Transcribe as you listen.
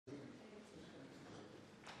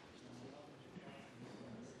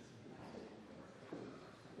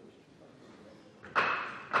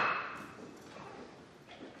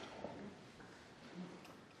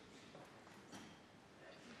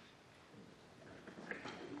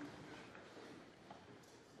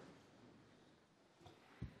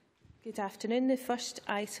Good afternoon. The first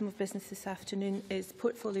item of business this afternoon is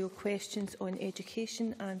portfolio questions on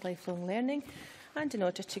education and lifelong learning. And in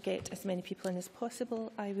order to get as many people in as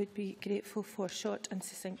possible, I would be grateful for short and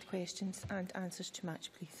succinct questions and answers to match,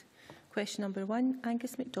 please. Question number 1,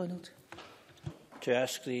 Angus MacDonald. To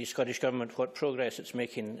ask the Scottish Government what progress it is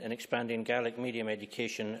making in expanding Gaelic medium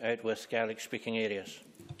education out with Gaelic-speaking areas.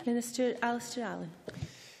 Minister Alistair Allen.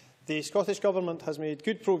 The Scottish Government has made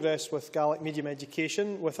good progress with Gaelic medium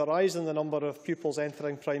education, with a rise in the number of pupils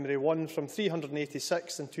entering Primary 1 from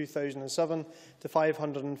 386 in 2007 to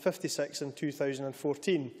 556 in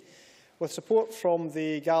 2014. With support from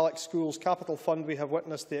the Gaelic Schools Capital Fund, we have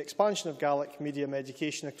witnessed the expansion of Gaelic medium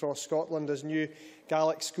education across Scotland as new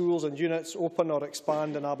Gaelic schools and units open or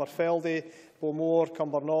expand in Aberfeldy, Bowmore,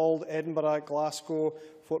 Cumbernauld, Edinburgh, Glasgow,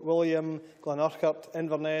 Fort William, Glenurquhart,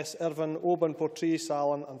 Inverness, Irvine, Oban, Portree,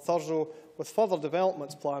 Salon and Thurso, with further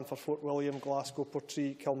developments planned for Fort William, Glasgow,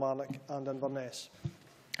 Portree, Kilmarnock and Inverness.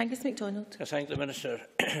 Angus MacDonald. I thank the Minister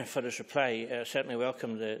for his reply. I certainly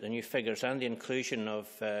welcome the new figures and the inclusion of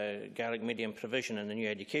Gaelic medium provision in the new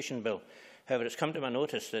education bill. However, it has come to my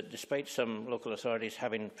notice that despite some local authorities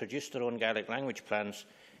having produced their own Gaelic language plans,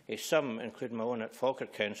 some, including my own at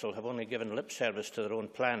Falkirk Council, have only given lip service to their own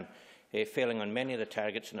plan, failing on many of the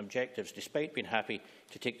targets and objectives, despite being happy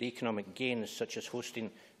to take the economic gains, such as hosting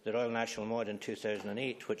the Royal National Mod in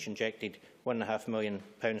 2008, which injected £1.5 million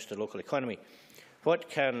to the local economy. What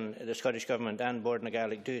can the Scottish Government and Bord na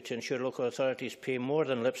Gaelic do to ensure local authorities pay more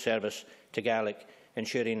than lip service to Gaelic,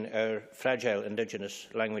 ensuring our fragile Indigenous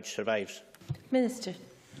language survives? Minister.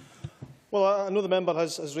 Well, I know the member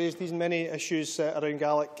has raised these many issues around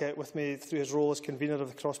Gaelic with me through his role as convener of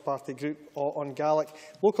the cross-party group on Gaelic.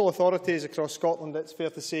 Local authorities across Scotland, it's fair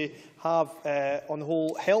to say, have, on the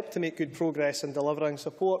whole, helped to make good progress in delivering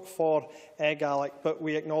support for Gaelic, but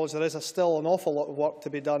we acknowledge there is still an awful lot of work to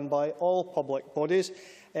be done by all public bodies.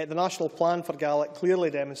 The National Plan for Gaelic clearly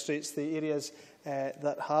demonstrates the areas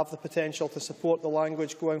that have the potential to support the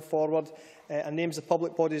language going forward and names the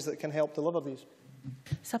public bodies that can help deliver these.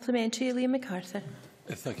 Supplementary, Liam MacArthur.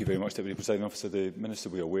 Thank you very much, Deputy Presiding Officer. The Minister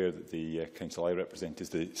will be aware that the council I represent is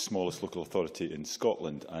the smallest local authority in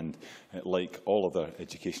Scotland and, like all other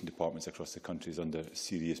education departments across the country, is under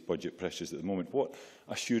serious budget pressures at the moment. What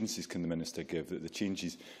assurances can the Minister give that the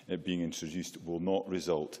changes being introduced will not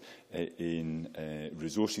result in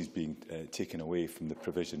resources being taken away from the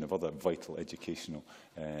provision of other vital educational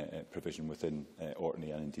provision within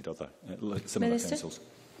Orkney and indeed other similar councils?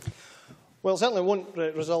 Well, it certainly won't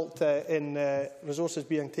result in resources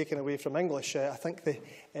being taken away from English. I think the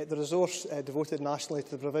resource devoted nationally to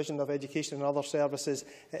the provision of education and other services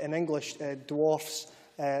in English dwarfs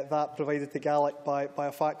that provided to Gaelic by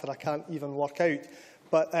a factor I can't even work out.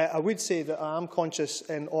 But I would say that I am conscious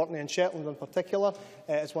in Orkney and Shetland in particular.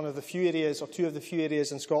 It's one of the few areas, or two of the few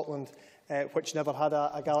areas in Scotland which never had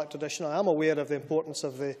a Gaelic tradition. I am aware of the importance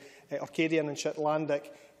of the Orcadian and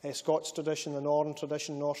Shetlandic Scots tradition, the Northern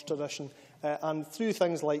tradition, Norse tradition, and through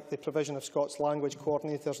things like the provision of Scots language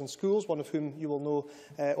coordinators in schools, one of whom you will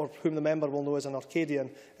know, or whom the member will know as an Orcadian,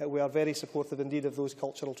 we are very supportive indeed of those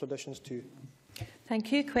cultural traditions too.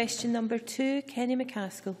 Thank you. Question number 2, Kenny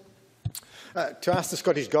MacAskill. To ask the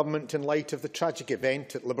Scottish Government, in light of the tragic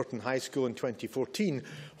event at Liberton High School in 2014,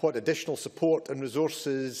 what additional support and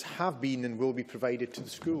resources have been and will be provided to the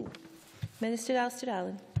school? Minister Alistair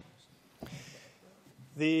Allen.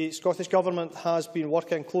 The Scottish Government has been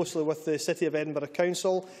working closely with the City of Edinburgh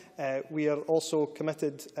Council. We are also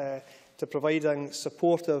committed to providing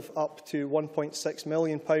support of up to £1.6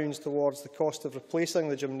 million towards the cost of replacing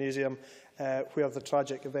the gymnasium where the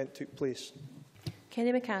tragic event took place.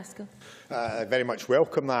 Kenny MacAskill. I very much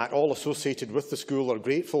welcome that. All associated with the school are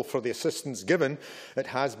grateful for the assistance given. It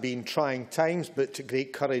has been trying times, but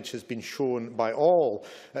great courage has been shown by all.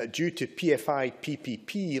 Due to PFI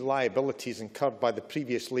PPP liabilities incurred by the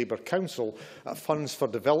previous Labour Council, funds for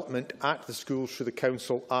development at the school through the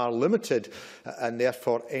Council are limited, and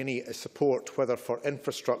therefore any support, whether for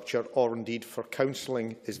infrastructure or indeed for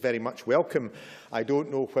counselling, is very much welcome. I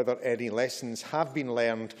don't know whether any lessons have been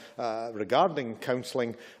learned regarding counselling,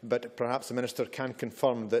 but perhaps the Minister can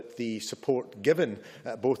confirm that the support given,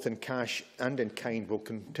 both in cash and in kind, will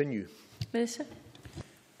continue. Minister.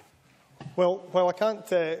 Well, while I can't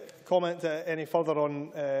comment any further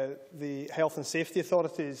on the Health and Safety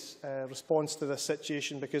Authority's response to this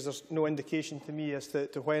situation, because there's no indication to me as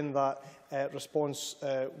to when that response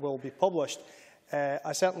will be published,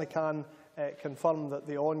 I certainly can confirm that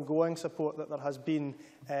the ongoing support that there has been,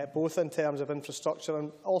 both in terms of infrastructure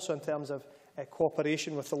and also in terms of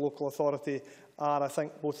cooperation with the local authority, are, I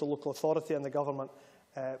think, both the local authority and the government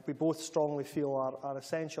we both strongly feel are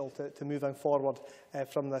essential to moving forward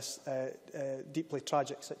from this deeply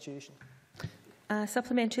tragic situation.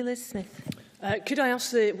 Supplementary, Liz Smith. Could I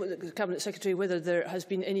ask the Cabinet Secretary whether there has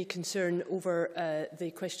been any concern over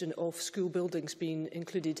the question of school buildings being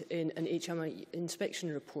included in an HMI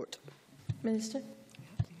inspection report? Minister.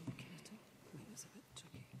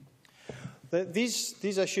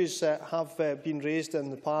 These issues have been raised in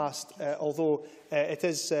the past, although it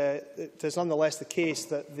is nonetheless the case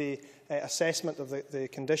that the assessment of the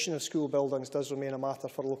condition of school buildings does remain a matter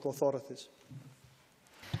for local authorities.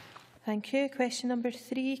 Thank you. Question number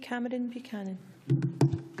 3, Cameron Buchanan.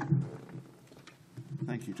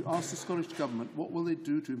 Thank you. To ask the Scottish Government what will they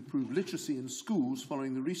do to improve literacy in schools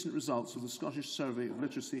following the recent results of the Scottish Survey of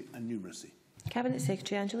Literacy and Numeracy. Cabinet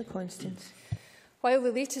Secretary Angela Constance. While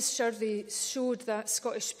the latest survey showed that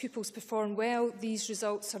Scottish pupils perform well, these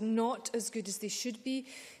results are not as good as they should be.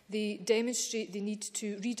 They demonstrate the need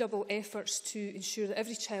to redouble efforts to ensure that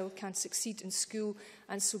every child can succeed in school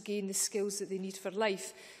and so gain the skills that they need for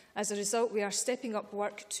life. As a result, we are stepping up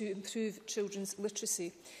work to improve children's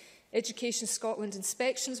literacy. Education Scotland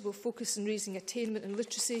inspections will focus on raising attainment and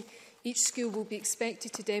literacy. Each school will be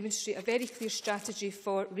expected to demonstrate a very clear strategy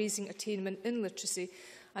for raising attainment in literacy,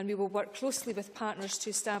 and we will work closely with partners to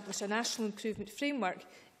establish a national improvement framework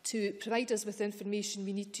to provide us with information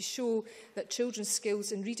we need to show that children's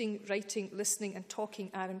skills in reading, writing, listening and talking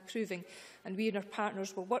are improving. And we and our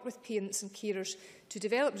partners will work with parents and carers to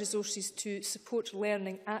develop resources to support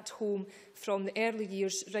learning at home from the early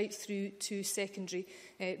years right through to secondary,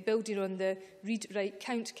 building on the Read, Write,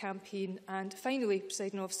 Count campaign. And finally,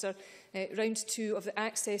 Presiding Officer, round 2 of the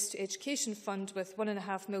Access to Education Fund with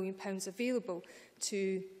 £1.5 million available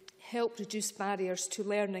to help reduce barriers to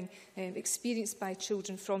learning experienced by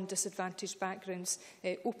children from disadvantaged backgrounds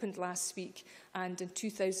opened last week, and in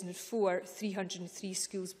 2004 303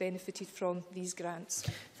 schools benefited from these grants.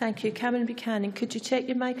 Thank you. Cameron Buchanan, could you check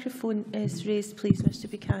your microphone is raised, please, Mr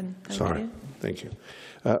Buchanan? Thank you.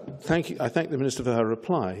 I thank the Minister for her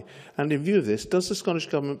reply. And in view of this, does the Scottish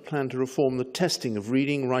Government plan to reform the testing of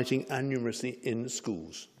reading, writing and numeracy in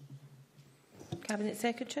schools? Cabinet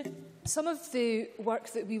Secretary. Some of the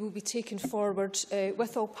work that we will be taking forward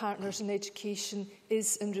with all partners in education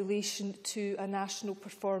is in relation to a national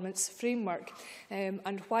performance framework.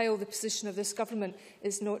 And while the position of this government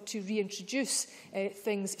is not to reintroduce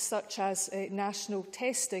things such as national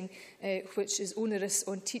testing, which is onerous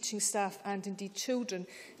on teaching staff and indeed children,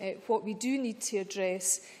 what we do need to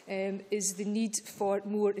address is the need for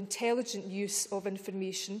more intelligent use of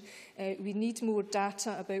information. We need more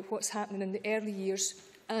data about what's happening in the early years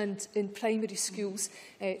and in primary schools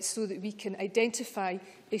so that we can identify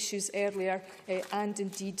issues earlier and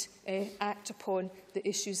indeed act upon the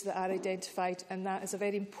issues that are identified. And that is a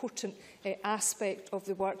very important aspect of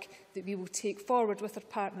the work that we will take forward with our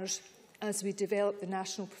partners as we develop the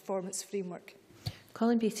National Performance Framework.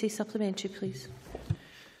 Colin Beattie, supplementary, please.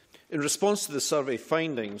 In response to the survey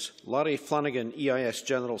findings, Larry Flanagan, EIS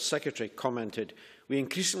General Secretary, commented, "We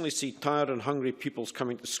increasingly see tired and hungry pupils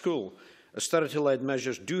coming to school. Austerity-led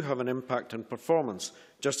measures do have an impact on performance,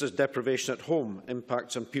 just as deprivation at home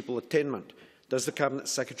impacts on pupil attainment. Does the Cabinet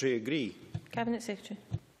Secretary agree?" Cabinet Secretary.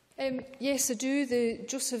 Yes, I do. The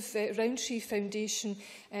Joseph Rowntree Foundation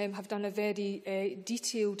have done a very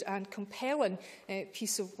detailed and compelling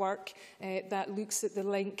piece of work that looks at the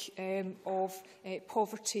link of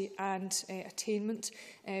poverty and attainment.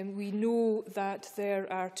 We know that there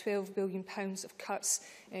are £12 billion of cuts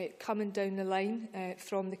coming down the line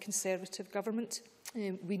from the Conservative government.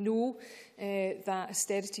 We know that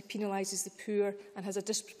austerity penalises the poor and has a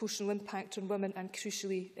disproportionate impact on women and,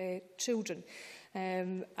 crucially, children.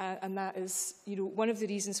 And that is, one of the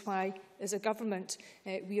reasons why, as a government,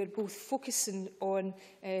 we are both focusing on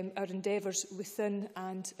our endeavours within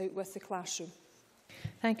and out with the classroom.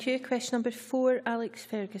 Thank you. Question number 4, Alex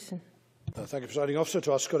Fergusson. Thank you, Presiding Officer.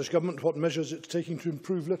 To ask Scottish Government what measures it's taking to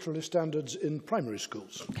improve literacy standards in primary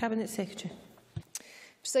schools. Cabinet Secretary.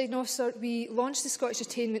 Presiding Officer, we launched the Scottish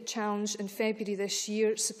Attainment Challenge in February this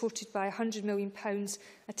year, supported by £100 million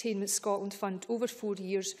Attainment Scotland Fund over 4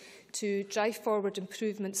 years to drive forward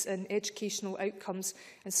improvements in educational outcomes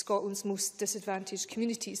in Scotland's most disadvantaged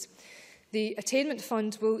communities. The Attainment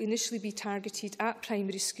Fund will initially be targeted at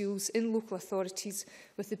primary schools in local authorities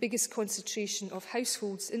with the biggest concentration of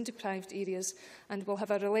households in deprived areas, and will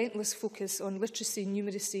have a relentless focus on literacy,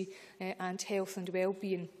 numeracy and health and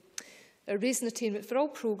well-being. Our Raising Attainment for All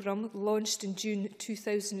programme, launched in June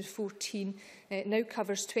 2014, now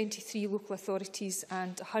covers 23 local authorities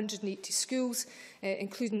and 180 schools,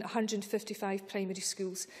 including 155 primary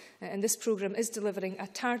schools. And this programme is delivering a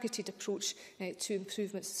targeted approach to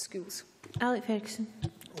improvements to schools. Alec Fergusson.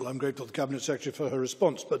 Well, I'm grateful to the Cabinet Secretary for her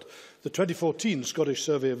response, but the 2014 Scottish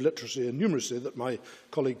Survey of Literacy and Numeracy that my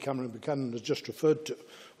colleague Cameron Buchanan has just referred to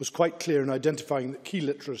was quite clear in identifying that key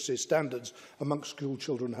literacy standards amongst school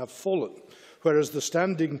children have fallen, whereas the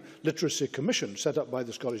Standing Literacy Commission set up by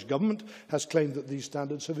the Scottish Government has claimed that these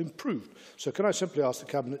standards have improved. So can I simply ask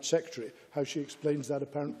the Cabinet Secretary how she explains that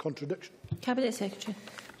apparent contradiction? Cabinet Secretary.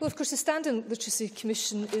 Well, of course, the Standing Literacy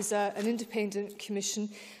Commission is an independent commission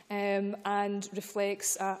and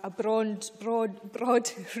reflects a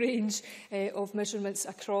broad range of measurements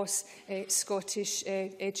across Scottish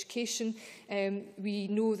education. We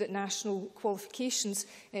know that national qualifications,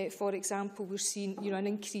 for example, we're seeing an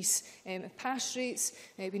increase in pass rates.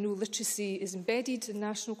 We know literacy is embedded in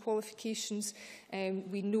national qualifications.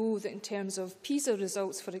 We know that in terms of PISA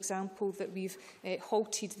results, for example, that we've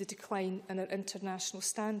halted the decline in our international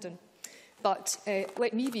standing. But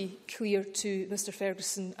let me be clear to Mr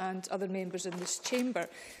Fergusson and other members in this chamber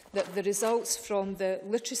that the results from the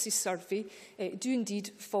literacy survey do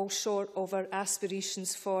indeed fall short of our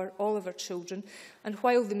aspirations for all of our children. And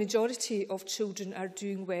while the majority of children are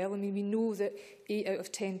doing well, I mean, we know that 8 out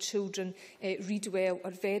of 10 children read well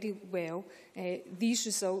or very well, these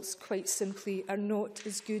results quite simply are not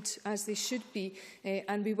as good as they should be,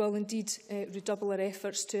 and we will indeed redouble our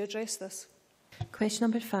efforts to address this. Question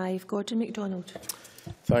number 5, Gordon MacDonald.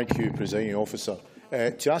 Thank you, Presiding Officer.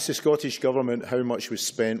 To ask the Scottish Government how much was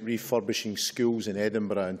spent refurbishing schools in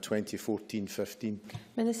Edinburgh in 2014-15.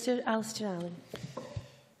 Minister Alistair Allen.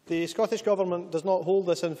 The Scottish Government does not hold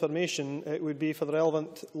this information. It would be for the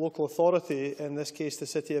relevant local authority, in this case the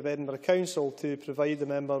City of Edinburgh Council, to provide the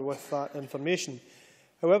member with that information.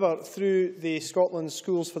 However, through the Scotland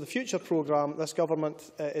Schools for the Future programme, this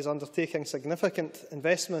Government is undertaking significant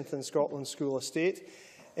investment in Scotland's school estate.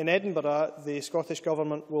 In Edinburgh, the Scottish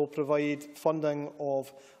Government will provide funding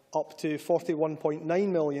of up to £41.9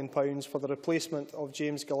 million for the replacement of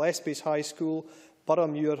James Gillespie's High School,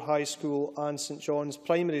 Boroughmuir High School and St John's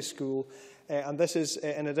Primary School. And this is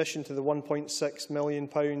in addition to the £1.6 million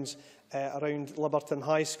around Liberton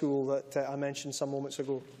High School that I mentioned some moments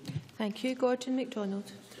ago. Thank you. Gordon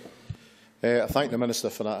MacDonald. I thank the Minister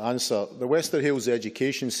for that answer. The Wester Hales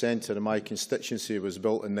Education Centre in my constituency was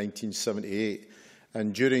built in 1978,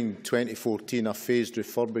 and during 2014 a phased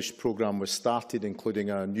refurbished programme was started, including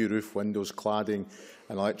a new roof, windows, cladding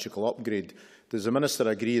and electrical upgrade. Does the Minister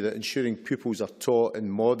agree that ensuring pupils are taught in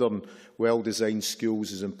modern, well-designed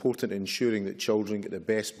schools is important in ensuring that children get the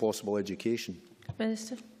best possible education?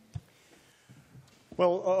 Minister.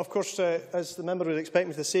 Well, of course, as the member would expect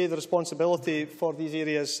me to say, the responsibility for these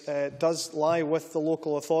areas does lie with the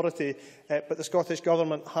local authority, but the Scottish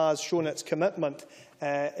Government has shown its commitment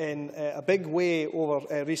in a big way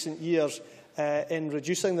over recent years in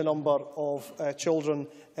reducing the number of children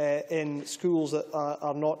in schools that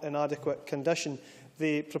are not in adequate condition.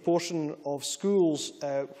 The proportion of schools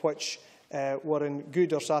which were in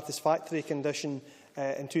good or satisfactory condition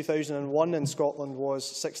in 2001 in Scotland was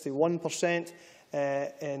 61%.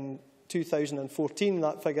 In 2014,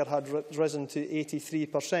 that figure had risen to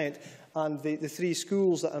 83%. And the 3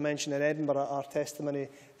 schools that I mentioned in Edinburgh are testimony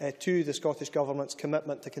to the Scottish Government's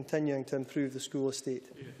commitment to continuing to improve the school estate.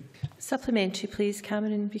 Supplementary, please.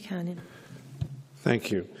 Cameron Buchanan.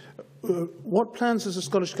 Thank you. What plans has the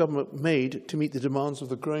Scottish Government made to meet the demands of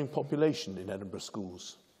the growing population in Edinburgh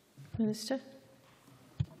schools? Minister.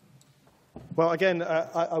 Well, again,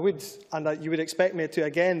 I would, and you would expect me to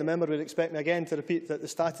again, the member would expect me again to repeat that the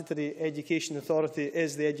Statutory Education Authority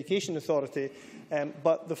is the Education Authority,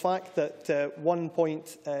 but the fact that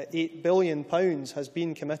 £1.8 billion has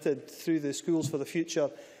been committed through the Schools for the Future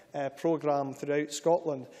programme throughout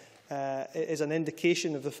Scotland is an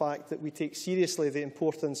indication of the fact that we take seriously the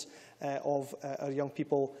importance of our young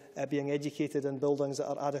people being educated in buildings that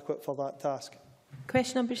are adequate for that task.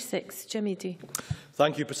 Question number 6, Jim Eadie.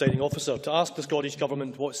 Thank you, Presiding Officer. To ask the Scottish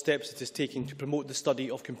Government what steps it is taking to promote the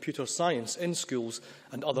study of computer science in schools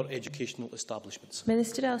and other educational establishments.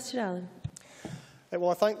 Minister Alistair Allen. Well,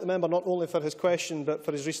 I thank the member not only for his question but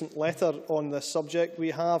for his recent letter on this subject.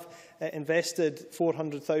 We have invested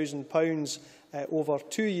 £400,000 over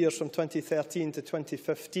 2 years from 2013 to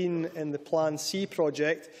 2015 in the Plan C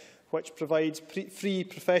project, which provides free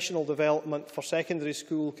professional development for secondary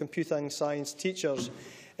school computing science teachers.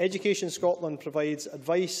 Education Scotland provides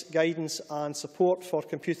advice, guidance and support for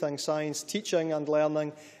computing science teaching and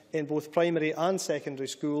learning in both primary and secondary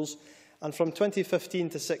schools. And from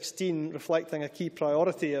 2015 to 16, reflecting a key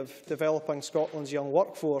priority of developing Scotland's young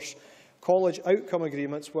workforce, college outcome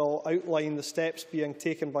agreements will outline the steps being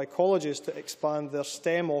taken by colleges to expand their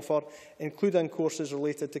STEM offer, including courses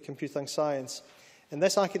related to computing science. In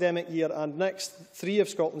this academic year and next, 3 of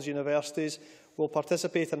Scotland's universities will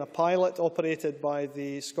participate in a pilot operated by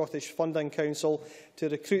the Scottish Funding Council to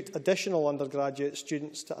recruit additional undergraduate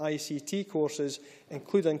students to ICT courses,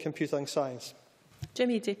 including computing science. Jim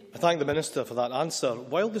Eadie. I thank the Minister for that answer.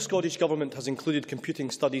 While the Scottish Government has included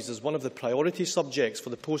computing studies as one of the priority subjects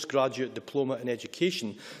for the postgraduate diploma in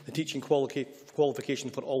education, the teaching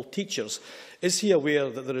qualification for all teachers, is he aware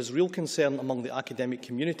that there is real concern among the academic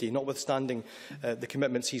community, notwithstanding the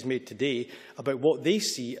commitments he's made today, about what they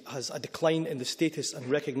see as a decline in the status and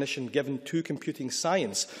recognition given to computing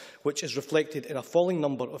science, which is reflected in a falling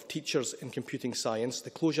number of teachers in computing science,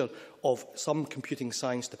 the closure of some computing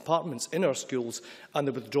science departments in our schools, and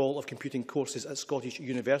the withdrawal of computing courses at Scottish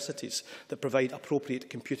universities that provide appropriate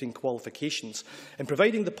computing qualifications? In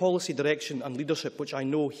providing the policy direction and leadership which I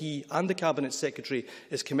know he and the Cabinet Secretary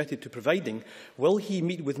is committed to providing, will he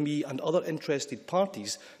meet with me and other interested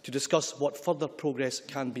parties to discuss what further progress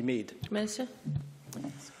can be made? Minister.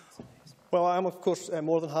 Well, I am, of course,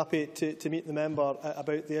 more than happy to meet the member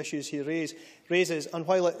about the issues he raises. And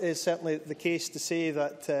while it is certainly the case to say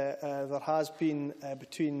that there has been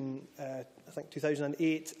between I think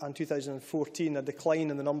 2008 and 2014 a decline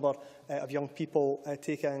in the number of young people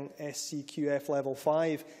taking SCQF level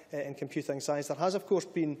 5 in computing science, there has, of course,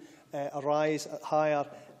 been a rise at higher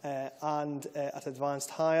and at advanced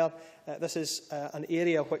higher. This is an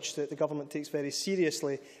area which the Government takes very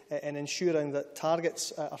seriously in ensuring that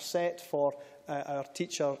targets are set for our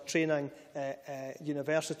teacher training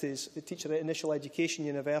universities, the teacher initial education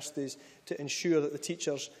universities, to ensure that the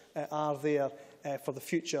teachers are there for the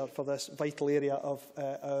future for this vital area of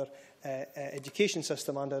our education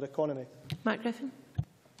system and our economy. Mark Griffin.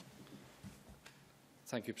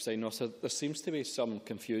 Thank you, President Officer. There seems to be some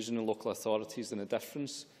confusion in local authorities in the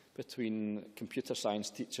difference between computer science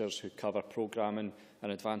teachers who cover programming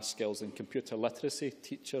and advanced skills and computer literacy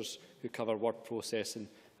teachers who cover word processing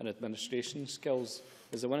and administration skills.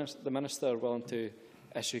 Is the Minister willing to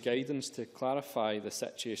issue guidance to clarify the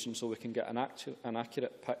situation so we can get an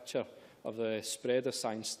accurate picture of the spread of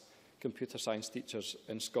computer science teachers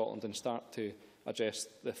in Scotland and start to address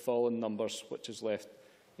the fallen numbers which has left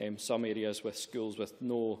some areas with schools with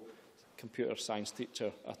no computer science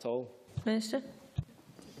teacher at all? Minister.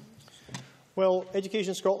 Well,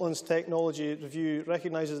 Education Scotland's technology review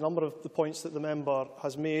recognises a number of the points that the member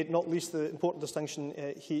has made, not least the important distinction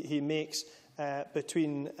he makes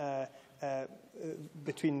between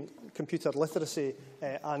computer literacy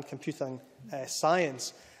and computing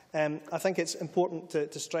science. I think it's important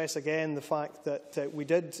to stress again the fact that we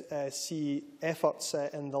did see efforts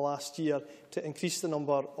in the last year to increase the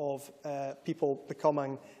number of people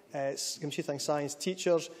becoming computing science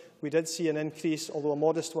teachers. We did see an increase, although a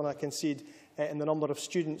modest one I concede, in the number of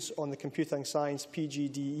students on the computing science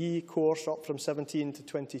PGDE course, up from 17 to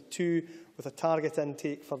 22, with a target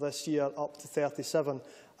intake for this year up to 37.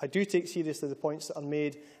 I do take seriously the points that are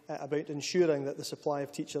made about ensuring that the supply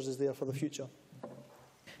of teachers is there for the future.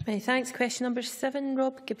 Many thanks. Question number 7,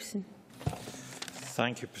 Rob Gibson.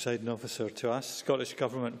 Thank you, Presiding Officer. To ask the Scottish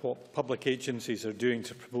Government what public agencies are doing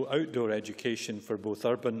to promote outdoor education for both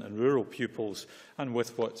urban and rural pupils, and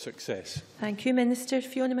with what success. Thank you, Minister.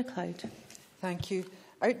 Fiona MacLeod. Thank you.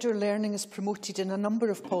 Outdoor learning is promoted in a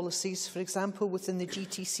number of policies, for example within the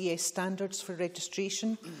GTCS standards for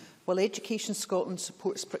registration, while Education Scotland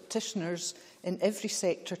supports practitioners in every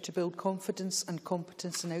sector to build confidence and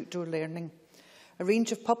competence in outdoor learning. A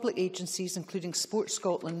range of public agencies, including Sport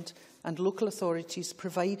Scotland and local authorities,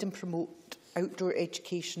 provide and promote outdoor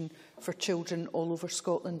education for children all over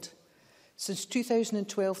Scotland. Since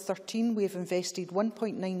 2012-13, we have invested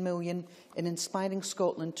 £1.9 million in Inspiring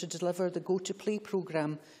Scotland to deliver the Go to Play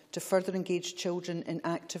programme to further engage children in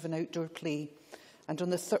active and outdoor play. And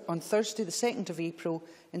on Thursday, the 2nd of April,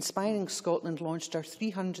 Inspiring Scotland launched our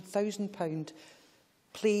 £300,000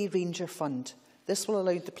 Play Ranger Fund. This will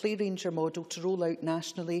allow the Play Ranger model to roll out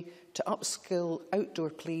nationally to upskill outdoor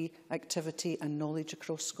play, activity and knowledge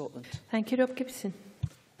across Scotland. Thank you, Rob Gibson.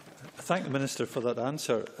 I thank the Minister for that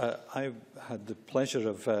answer. I had the pleasure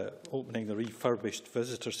of opening the refurbished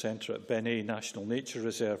visitor centre at Benay National Nature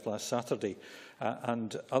Reserve last Saturday,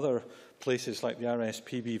 and other places like the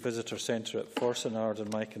RSPB Visitor Centre at Forsonard in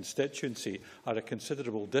my constituency are a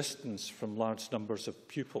considerable distance from large numbers of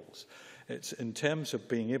pupils. It's in terms of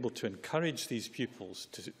being able to encourage these pupils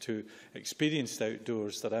to experience the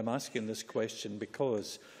outdoors that I'm asking this question,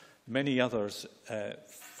 because many others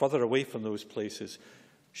further away from those places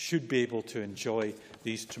should be able to enjoy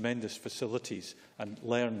these tremendous facilities and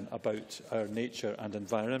learn about our nature and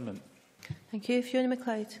environment. Thank you. Fiona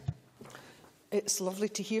McLeod. It's lovely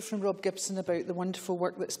to hear from Rob Gibson about the wonderful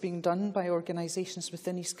work that's being done by organisations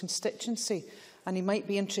within his constituency, and he might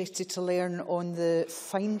be interested to learn on the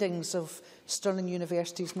findings of Stirling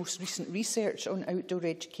University's most recent research on outdoor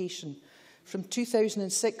education. From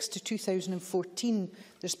 2006 to 2014,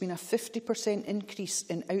 there's been a 50% increase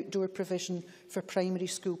in outdoor provision for primary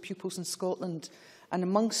school pupils in Scotland. And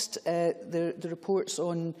amongst the reports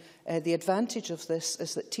on the advantage of this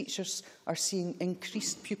is that teachers are seeing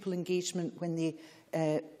increased pupil engagement when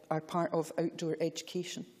they are part of outdoor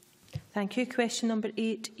education. Thank you. Question number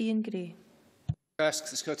 8, Ian Gray. I ask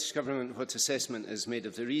the Scottish Government what assessment is made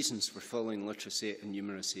of the reasons for falling literacy and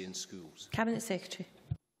numeracy in schools. Cabinet Secretary.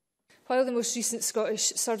 While the most recent Scottish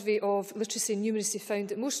survey of literacy and numeracy found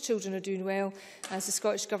that most children are doing well, as the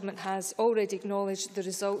Scottish Government has already acknowledged, the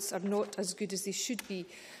results are not as good as they should be.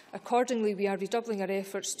 Accordingly, we are redoubling our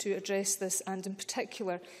efforts to address this and, in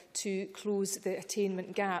particular, to close the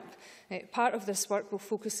attainment gap. Part of this work will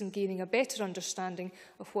focus on gaining a better understanding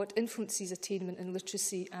of what influences attainment in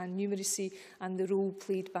literacy and numeracy and the role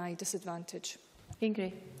played by disadvantage. Ian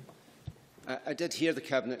Gray. I did hear the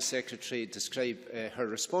Cabinet Secretary describe her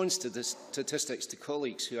response to the statistics to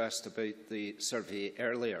colleagues who asked about the survey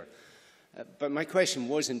earlier. But my question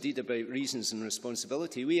was indeed about reasons and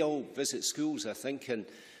responsibility. We all visit schools, I think, and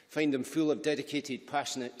find them full of dedicated,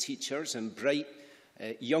 passionate teachers and bright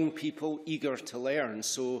young people eager to learn.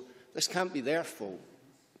 So this can't be their fault.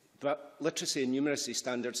 But literacy and numeracy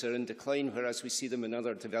standards are in decline, whereas we see them in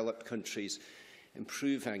other developed countries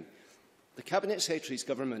improving. The Cabinet Secretary's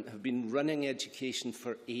government have been running education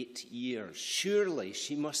for 8 years. Surely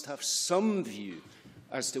she must have some view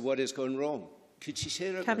as to what has gone wrong. Could she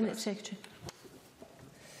share it Cabinet with us? Secretary.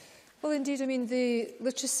 Well, indeed, I mean, the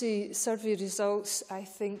literacy survey results, I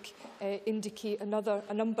think, indicate a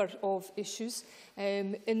number of issues.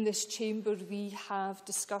 In this chamber, we have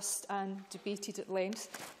discussed and debated at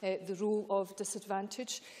length the role of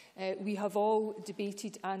disadvantage. We have all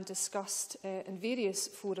debated and discussed in various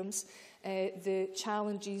forums the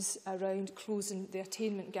challenges around closing the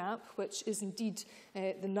attainment gap, which is indeed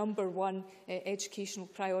the #1 educational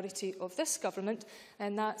priority of this government,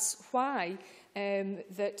 and that's why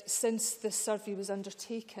that since this survey was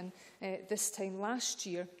undertaken this time last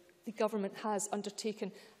year, the government has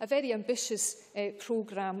undertaken a very ambitious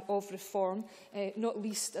programme of reform, not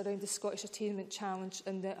least around the Scottish Attainment Challenge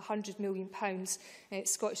and the £100 million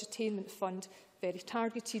Scottish Attainment Fund, very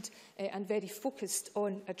targeted and very focused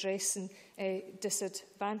on addressing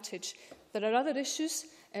disadvantage. There are other issues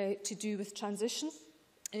to do with transition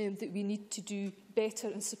that we need to do better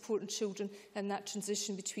in supporting children in that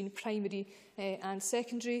transition between primary and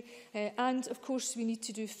secondary. And, of course, we need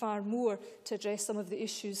to do far more to address some of the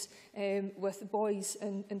issues with boys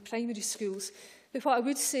in primary schools. But what I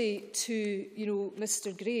would say to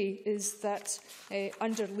Mr Gray is that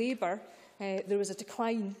under Labour, there was a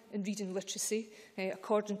decline in reading literacy,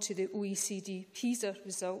 according to the OECD PISA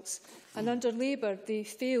results. And under Labour, they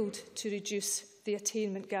failed to reduce the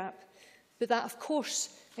attainment gap. But that, of course,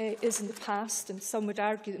 is in the past, and some would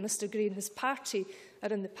argue that Mr Gray and his party are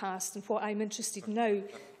in the past. And what I'm interested in now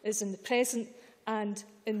is in the present and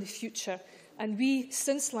in the future. And we,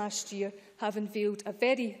 since last year, have unveiled a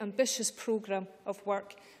very ambitious programme of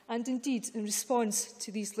work. And indeed, in response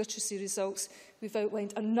to these literacy results, we've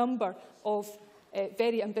outlined a number of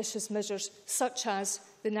very ambitious measures, such as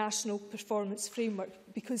the National Performance Framework,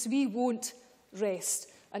 because we won't rest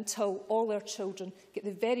until all our children get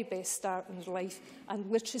the very best start in their life, and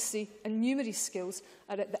literacy and numeracy skills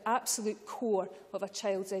are at the absolute core of a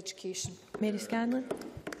child's education. Mary Scanlon.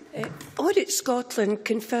 Audit Scotland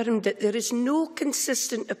confirmed that there is no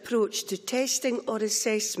consistent approach to testing or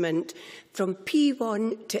assessment from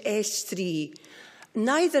P1 to S3.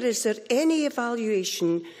 Neither is there any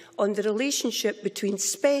evaluation on the relationship between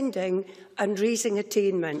spending and raising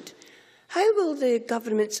attainment. How will the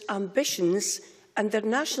Government's ambitions and their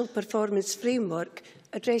National Performance Framework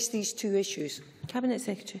address these two issues? Cabinet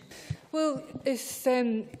Secretary. Well, if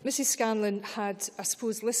Mrs Scanlon had, I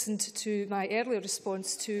suppose, listened to my earlier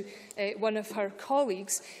response to one of her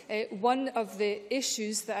colleagues, one of the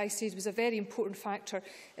issues that I said was a very important factor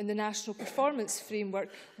in the National Performance Framework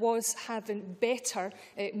was having better,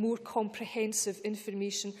 more comprehensive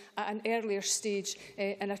information at an earlier stage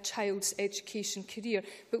in a child's education career.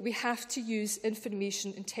 But we have to use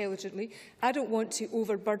information intelligently. I don't want to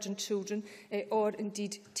overburden children or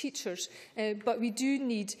indeed teachers, but we do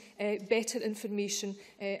need better information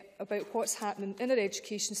about what's happening in our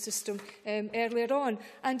education system earlier on.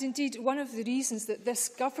 And indeed, one of the reasons that this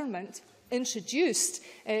government introduced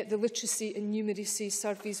the literacy and numeracy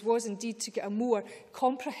surveys was indeed to get a more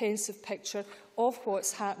comprehensive picture of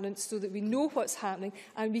what's happening, so that we know what's happening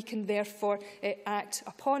and we can therefore act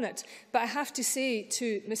upon it. But I have to say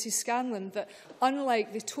to Mrs Scanlon that,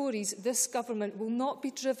 unlike the Tories, this government will not be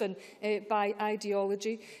driven by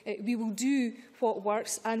ideology. We will do what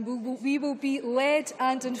works, and we will be led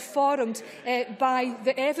and informed by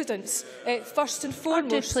the evidence. First and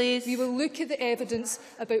foremost, we will look at the evidence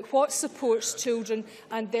about what supports children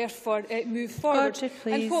and therefore move forward.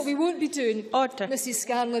 And what we won't be doing, Mrs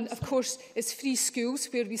Scanlon, of course, is free schools,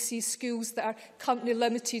 where we see schools that are company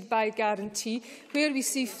limited by guarantee, where we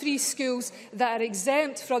see free schools that are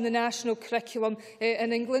exempt from the national curriculum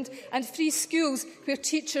in England, and free schools where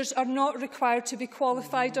teachers are not required to be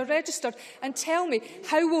qualified or registered. And tell me,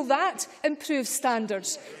 how will that improve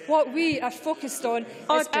standards? What we are focused on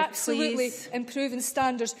is absolutely improving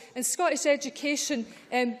standards. And Scottish education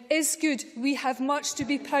is good. We have much to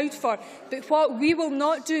be proud for. But what we will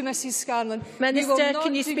not do, Mrs Scanlon, Minister,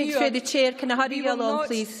 can you speak through the chair? Can I hurry you along,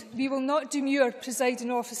 please? We will not demur,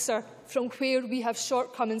 Presiding Officer, from where we have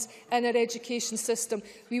shortcomings in our education system.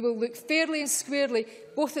 We will look fairly and squarely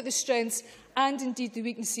both at the strengths and indeed the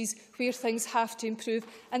weaknesses where things have to improve.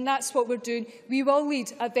 And that's what we're doing. We will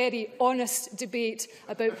lead a very honest debate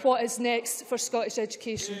about what is next for Scottish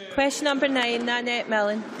education. Question number 9, Nanette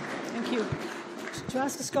Millen. Thank you. To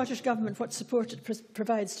ask the Scottish Government what support it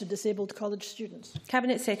provides to disabled college students.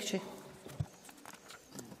 Cabinet Secretary.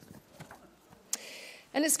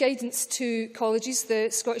 In its guidance to colleges, the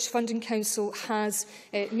Scottish Funding Council has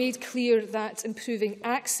made clear that improving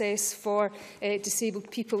access for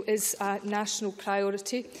disabled people is a national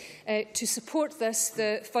priority. To support this,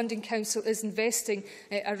 the Funding Council is investing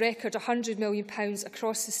a record £100 million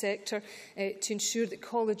across the sector to ensure that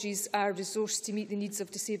colleges are resourced to meet the needs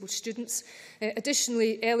of disabled students.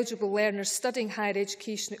 Additionally, eligible learners studying higher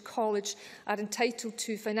education at college are entitled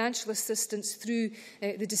to financial assistance through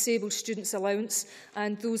the Disabled Students Allowance,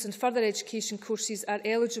 and those in further education courses are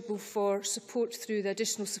eligible for support through the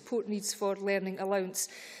Additional Support Needs for Learning Allowance.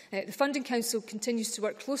 The Funding Council continues to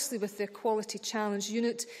work closely with the Equality Challenge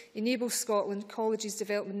Unit, Enable Scotland, Colleges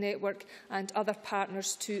Development Network and other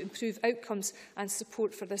partners to improve outcomes and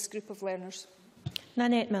support for this group of learners.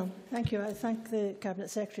 Nanette Milne. Thank you. I thank the Cabinet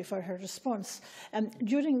Secretary for her response.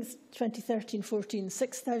 During 2013-14,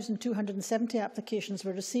 6,270 applications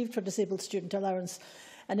were received for disabled student allowance,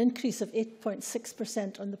 an increase of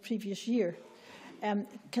 8.6% on the previous year.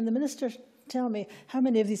 Can the Minister tell me how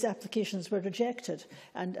many of these applications were rejected,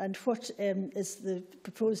 and what is the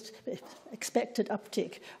proposed expected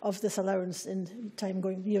uptake of this allowance in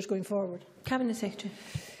years going forward? Cabinet Secretary.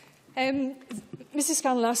 Mrs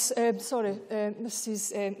Scanlon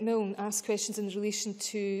Mrs Milne asked questions in relation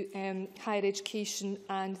to higher education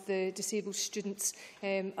and the disabled students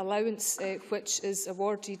allowance, which is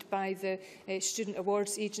awarded by the Student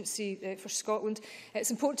Awards Agency for Scotland. It's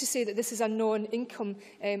important to say that this is a non-income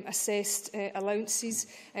assessed allowances.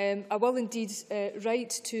 I will indeed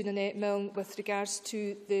write to Nanette Milne with regards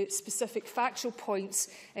to the specific factual points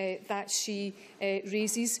that she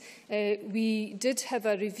raises. We did have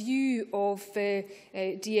a review of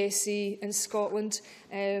DSA in Scotland.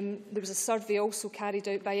 There was a survey also carried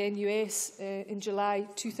out by NUS in July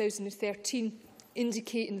 2013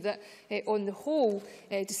 indicating that on the whole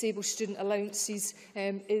disabled student allowances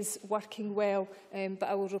is working well, but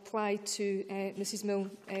I will reply to Mrs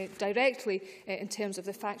Milne directly in terms of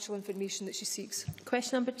the factual information that she seeks.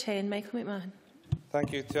 Question number 10, Michael McMahon.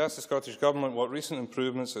 Thank you. To ask the Scottish Government what recent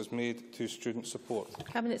improvements has made to student support.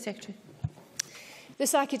 Cabinet Secretary.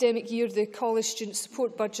 This academic year, the college student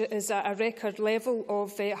support budget is at a record level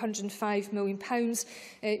of £105 million,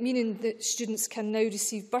 meaning that students can now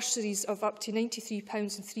receive bursaries of up to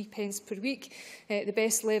 £93.03 per week, the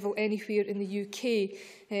best level anywhere in the UK.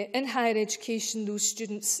 In higher education, those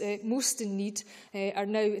students most in need are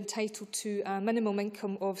now entitled to a minimum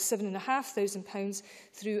income of £7,500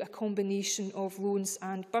 through a combination of loans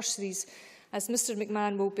and bursaries. As Mr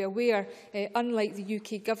McMahon will be aware, unlike the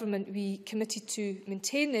UK Government, we committed to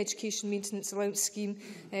maintain the Education Maintenance Allowance Scheme,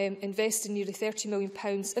 investing nearly £30 million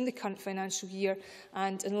in the current financial year,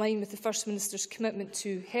 and in line with the First Minister's commitment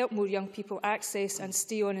to help more young people access and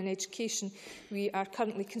stay on in education, we are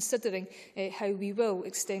currently considering how we will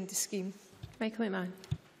extend the scheme. Michael McMahon.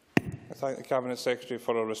 I thank the Cabinet Secretary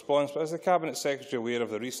for her response, but is the Cabinet Secretary aware of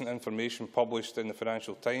the recent information published in the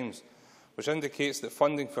Financial Times, which indicates that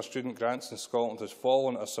funding for student grants in Scotland has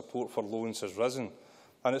fallen as support for loans has risen?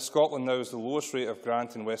 and that Scotland now has the lowest rate of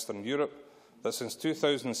grant in Western Europe, that since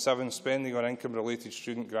 2007 spending on income-related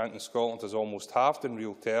student grant in Scotland has almost halved in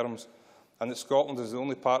real terms, and that Scotland is the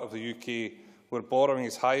only part of the UK where borrowing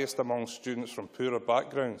is highest among students from poorer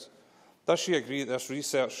backgrounds? Does she agree that this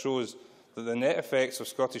research shows that the net effects of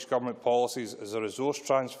Scottish Government policies is a resource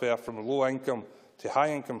transfer from low-income to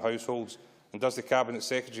high-income households, and does the Cabinet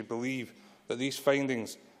Secretary believe that these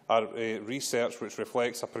findings are research which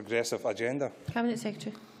reflects a progressive agenda? Cabinet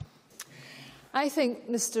Secretary. I think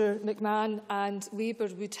Mr McMahon and Labour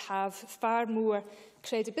would have far more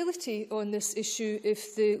credibility on this issue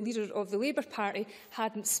if the leader of the Labour Party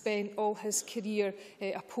hadn't spent all his career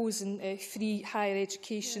opposing free higher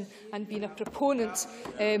education and being a proponent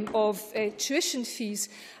of tuition fees.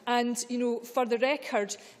 And, you know, for the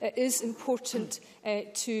record, it is important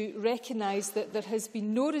to recognise that there has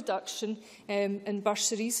been no reduction in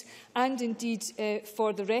bursaries, and indeed,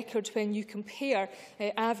 for the record, when you compare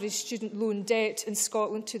average student loan debt in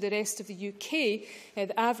Scotland to the rest of the UK,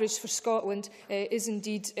 the average for Scotland is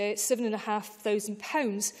indeed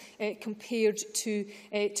 £7,500 compared to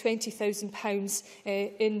 £20,000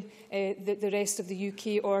 in the rest of the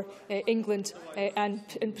UK or England and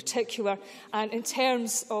in particular. And in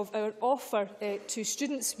terms of our offer to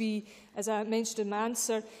students, we, as I mentioned in my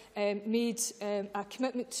answer, made a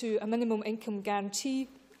commitment to a minimum income guarantee.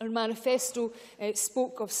 Our manifesto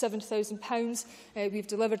spoke of £7,000. We've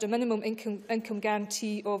delivered a minimum income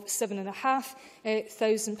guarantee of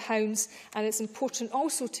 £7,500. And it's important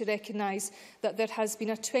also to recognise that there has been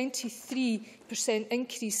a 23%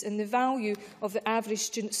 increase in the value of the average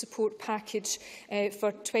student support package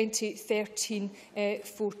for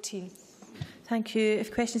 2013-14. Thank you.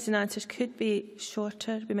 If questions and answers could be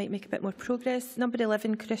shorter, we might make a bit more progress. Number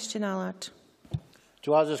 11, Christian Allard.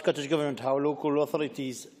 To ask the Scottish Government how local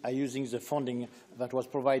authorities are using the funding that was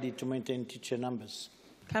provided to maintain teacher numbers.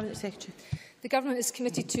 Cabinet Secretary. The Government is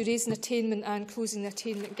committed to raising attainment and closing the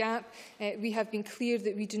attainment gap. We have been clear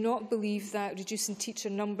that we do not believe that reducing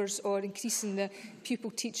teacher numbers or increasing the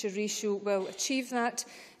pupil-teacher ratio will achieve that.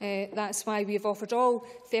 That's why we have offered all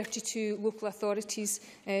 32 local authorities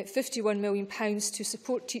 £51 million to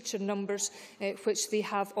support teacher numbers, which they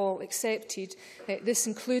have all accepted. This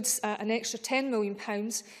includes an extra £10 million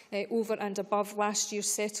over and above last year's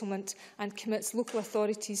settlement, and commits local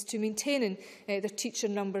authorities to maintaining their teacher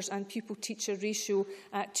numbers and pupil-teacher ratio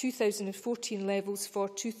at 2014 levels for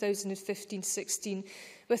 2015-16.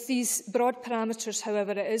 With these broad parameters,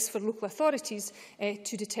 however, it is for local authorities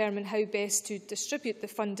to determine how best to distribute the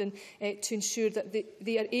funding to ensure that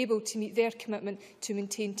they are able to meet their commitment to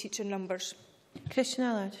maintain teacher numbers. Christian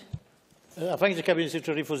Allard. I thank the Cabinet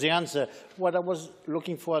Secretary for the answer. What I was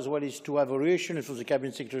looking for as well is to have a reassurance from the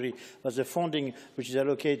Cabinet Secretary that the funding which is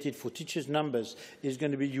allocated for teachers' numbers is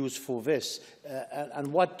going to be used for this.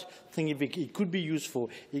 And what thing it could be used for?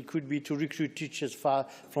 It could be to recruit teachers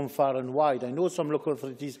from far and wide. I know some local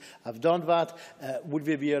authorities have done that. Would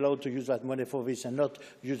they be allowed to use that money for this and not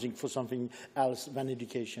using for something else than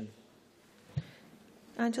education?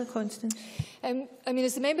 Angela Constance. I mean,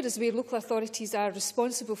 as the member is aware, local authorities are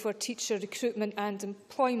responsible for teacher recruitment and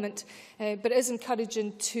employment, but it is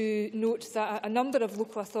encouraging to note that a number of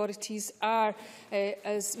local authorities are,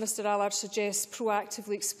 as Mr Allard suggests,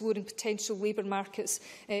 proactively exploring potential labour markets,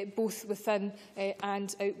 both within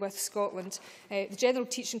and out with Scotland. The General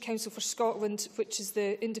Teaching Council for Scotland, which is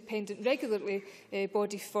the independent regulatory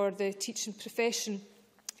body for the teaching profession,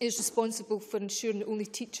 is responsible for ensuring that only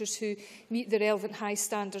teachers who meet the relevant high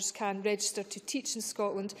standards can register to teach in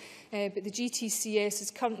Scotland. But the GTCS is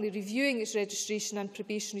currently reviewing its registration and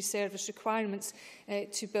probationary service requirements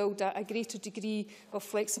to build a greater degree of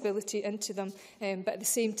flexibility into them, but at the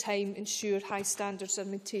same time ensure high standards are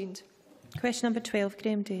maintained. Question number 12,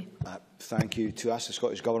 Graham Day. Thank you. To ask the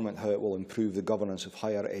Scottish Government how it will improve the governance of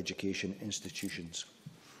higher education institutions.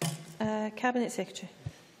 Cabinet Secretary.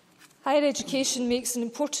 Higher education makes an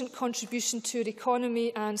important contribution to our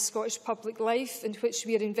economy and Scottish public life, in which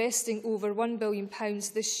we are investing over £1 billion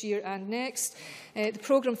this year and next. The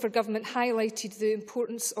programme for government highlighted the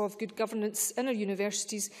importance of good governance in our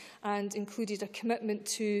universities and included a commitment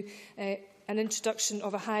to an introduction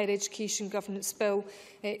of a higher education governance bill.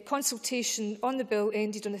 Consultation on the bill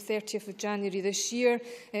ended on the 30th of January this year.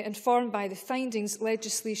 Informed by the findings,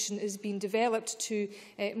 legislation is being developed to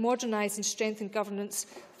modernise and strengthen governance,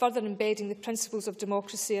 further embedding the principles of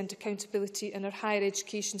democracy and accountability in our higher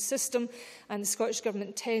education system. And the Scottish Government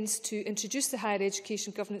intends to introduce the Higher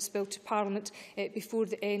Education Governance Bill to Parliament before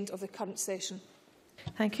the end of the current session.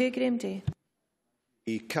 Thank you, Graham Day.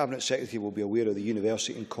 A Cabinet Secretary will be aware of the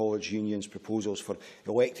University and College Union's proposals for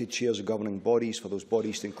elected chairs of governing bodies, for those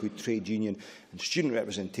bodies to include trade union and student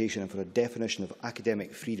representation, and for a definition of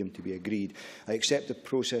academic freedom to be agreed. I accept the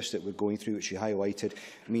process that we're going through, which she highlighted,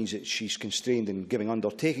 means that she's constrained in giving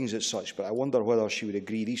undertakings as such, but I wonder whether she would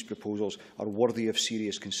agree these proposals are worthy of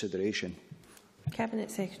serious consideration. Cabinet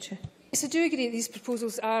Secretary. Yes, I do agree that these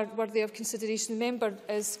proposals are worthy of consideration. The member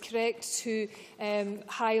is correct to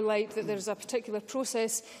highlight that there is a particular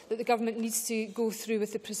process that the government needs to go through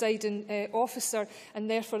with the presiding officer, and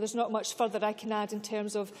therefore there's not much further I can add in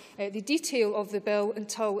terms of the detail of the bill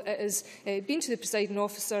until it has been to the presiding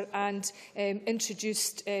officer and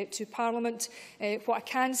introduced to Parliament. What I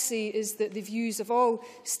can say is that the views of all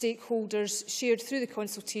stakeholders shared through the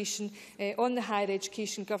consultation on the Higher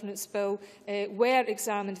Education Governance Bill were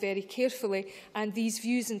examined very carefully, and these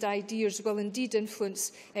views and ideas will indeed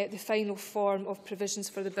influence the final form of provisions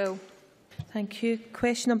for the bill. Thank you.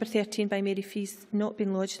 Question number 13 by Mary Fees not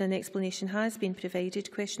been lodged and an explanation has been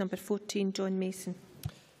provided. Question number 14, John Mason.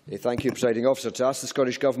 Thank you, Presiding Officer. To ask the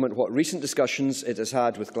Scottish Government what recent discussions it has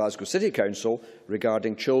had with Glasgow City Council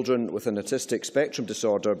regarding children with an autistic spectrum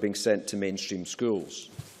disorder being sent to mainstream schools.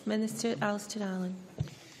 Minister Alistair Allen.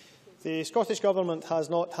 The Scottish Government has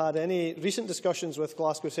not had any recent discussions with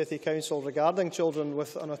Glasgow City Council regarding children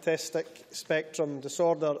with an autistic spectrum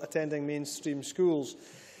disorder attending mainstream schools.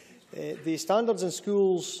 The Standards in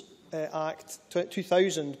Schools Act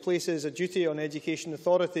 2000 places a duty on education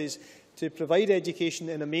authorities to provide education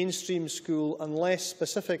in a mainstream school unless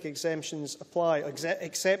specific exceptions apply.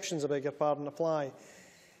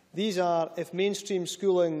 These are if mainstream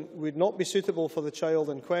schooling would not be suitable for the child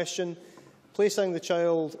in question, placing the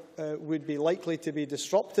child would be likely to be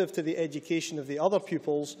disruptive to the education of the other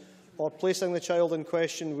pupils, or placing the child in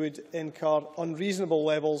question would incur unreasonable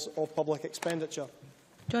levels of public expenditure.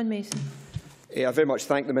 John Mason. I very much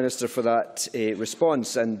thank the Minister for that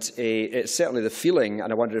response, and it's certainly the feeling, and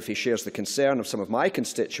I wonder if he shares the concern of some of my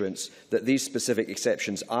constituents, that these specific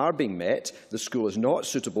exceptions are being met. The school is not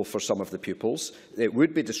suitable for some of the pupils. It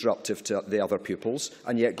would be disruptive to the other pupils,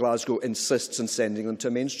 and yet Glasgow insists on sending them to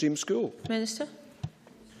a mainstream school. Minister.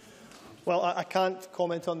 Well, I can't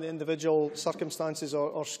comment on the individual circumstances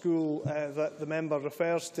or school that the member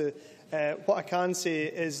refers to. What I can say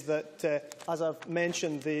is that, as I've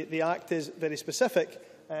mentioned, the Act is very specific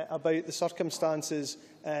about the circumstances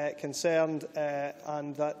concerned,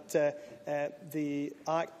 and that the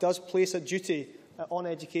Act does place a duty on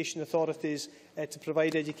education authorities to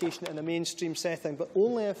provide education in a mainstream setting, but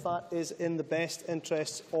only if that is in the best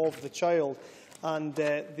interests of the child. And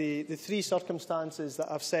the three circumstances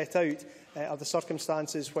that I've set out are the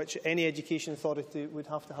circumstances which any education authority would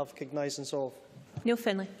have to have cognizance of. Neil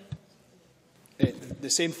Findlay. The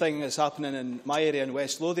same thing is happening in my area in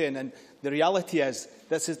West Lothian, and the reality is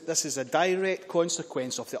this is a direct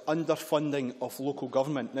consequence of the underfunding of local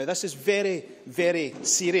government. Now, this is very, very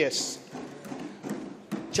serious.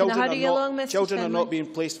 Children are not being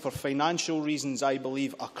placed for financial reasons, I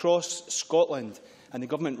believe, across Scotland, and the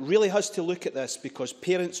government really has to look at this because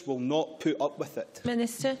parents will not put up with it.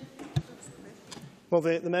 Minister. Well,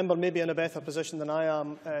 the member may be in a better position than I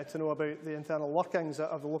am to know about the internal workings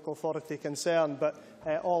of the local authority concerned, but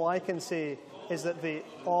all I can say is that the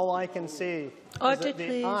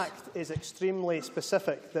Act is extremely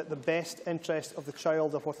specific, that the best interest of the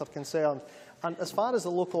child are what are concerned. And as far as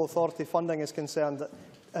the local authority funding is concerned, that,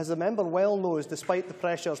 as the member well knows, despite the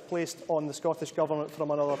pressures placed on the Scottish Government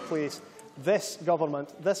from another place, this government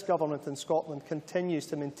in Scotland continues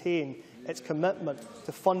to maintain its commitment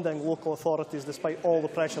to funding local authorities despite all the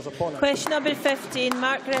pressures upon it. Question number 15,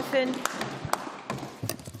 Mark Griffin.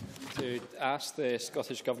 To ask the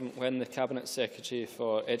Scottish Government when the Cabinet Secretary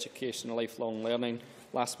for Education and Lifelong Learning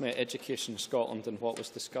last met Education Scotland and what was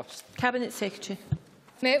discussed. Cabinet Secretary.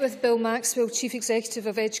 Met with Bill Maxwell, Chief Executive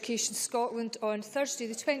of Education Scotland, on Thursday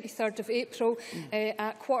the 23rd of April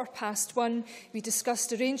at 1:15. We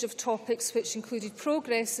discussed a range of topics which included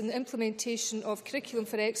progress in the implementation of Curriculum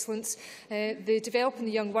for Excellence, the Developing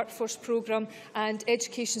the Young Workforce programme and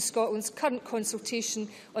Education Scotland's current consultation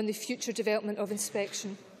on the future development of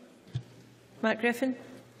inspection. Mark Griffin.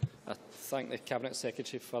 I thank the Cabinet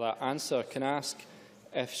Secretary for that answer. Can I ask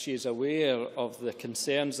if she is aware of the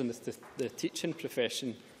concerns in the teaching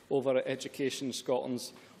profession over Education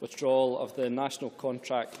Scotland's withdrawal of the national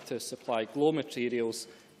contract to supply glow materials,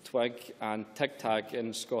 twig and tig-tag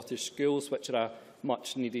in Scottish schools, which are a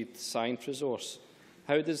much-needed science resource.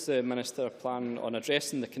 How does the Minister plan on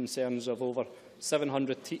addressing the concerns of over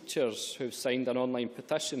 700 teachers who have signed an online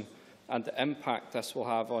petition and the impact this will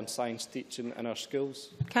have on science teaching in our schools?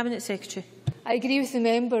 Cabinet Secretary. I agree with the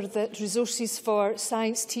member that resources for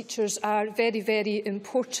science teachers are very, very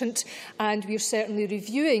important, and we are certainly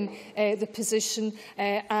reviewing the position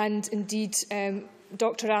and indeed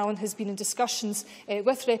Dr Allen has been in discussions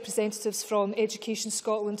with representatives from Education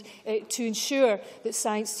Scotland to ensure that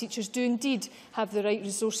science teachers do indeed have the right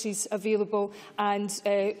resources available, and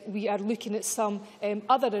we are looking at some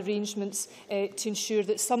other arrangements to ensure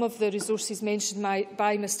that some of the resources mentioned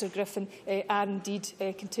by Mr Griffin are indeed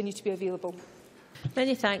continue to be available.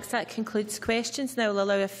 Many thanks. That concludes questions. Now I will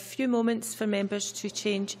allow a few moments for members to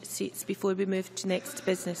change seats before we move to next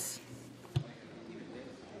business.